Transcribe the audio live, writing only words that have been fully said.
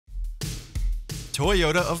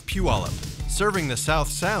Toyota of Puyallup, serving the South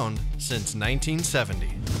Sound since 1970.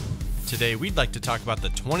 Today we'd like to talk about the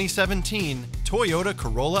 2017 Toyota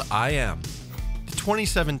Corolla IM. The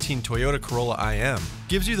 2017 Toyota Corolla IM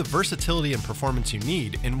gives you the versatility and performance you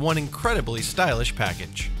need in one incredibly stylish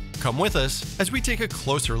package. Come with us as we take a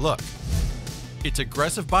closer look. Its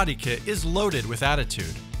aggressive body kit is loaded with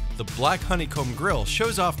attitude. The black honeycomb grille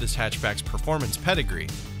shows off this hatchback's performance pedigree,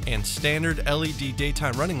 and standard LED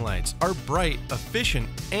daytime running lights are bright, efficient,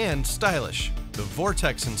 and stylish. The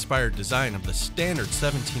Vortex-inspired design of the standard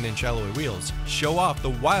 17-inch alloy wheels show off the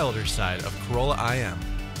wilder side of Corolla IM,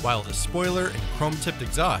 while the spoiler and chrome-tipped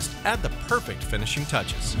exhaust add the perfect finishing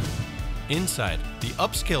touches. Inside, the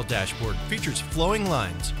upscale dashboard features flowing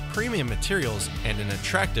lines, premium materials, and an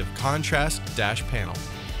attractive contrast dash panel.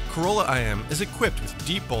 Corolla IM is equipped with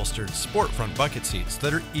deep bolstered sport front bucket seats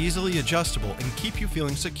that are easily adjustable and keep you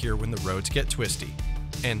feeling secure when the roads get twisty.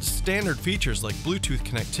 And standard features like Bluetooth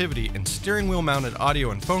connectivity and steering wheel mounted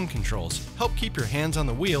audio and phone controls help keep your hands on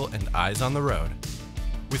the wheel and eyes on the road.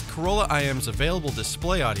 With Corolla IM's available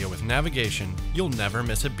display audio with navigation, you'll never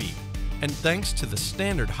miss a beat. And thanks to the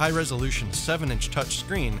standard high-resolution 7-inch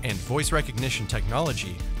touchscreen and voice recognition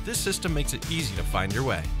technology, this system makes it easy to find your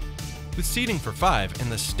way. With seating for 5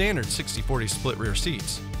 and the standard 60/40 split rear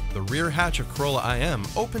seats, the rear hatch of Corolla IM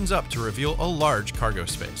opens up to reveal a large cargo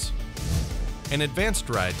space. An advanced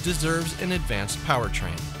ride deserves an advanced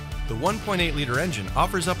powertrain. The 1.8-liter engine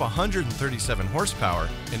offers up 137 horsepower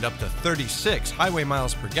and up to 36 highway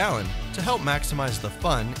miles per gallon to help maximize the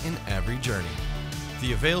fun in every journey.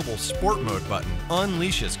 The available Sport Mode button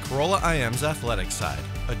unleashes Corolla IM's athletic side,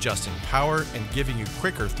 adjusting power and giving you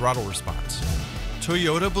quicker throttle response.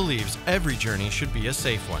 Toyota believes every journey should be a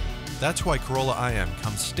safe one. That's why Corolla IM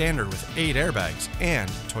comes standard with 8 airbags and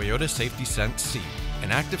Toyota Safety Sense Seat,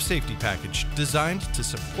 an active safety package designed to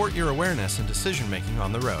support your awareness and decision-making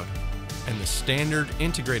on the road. And the standard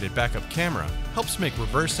integrated backup camera helps make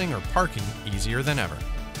reversing or parking easier than ever.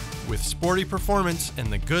 With sporty performance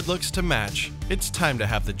and the good looks to match, it's time to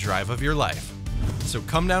have the drive of your life. So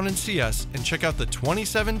come down and see us and check out the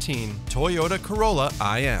 2017 Toyota Corolla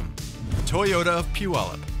IM. Toyota of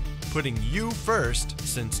Puyallup, putting you first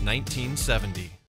since 1970.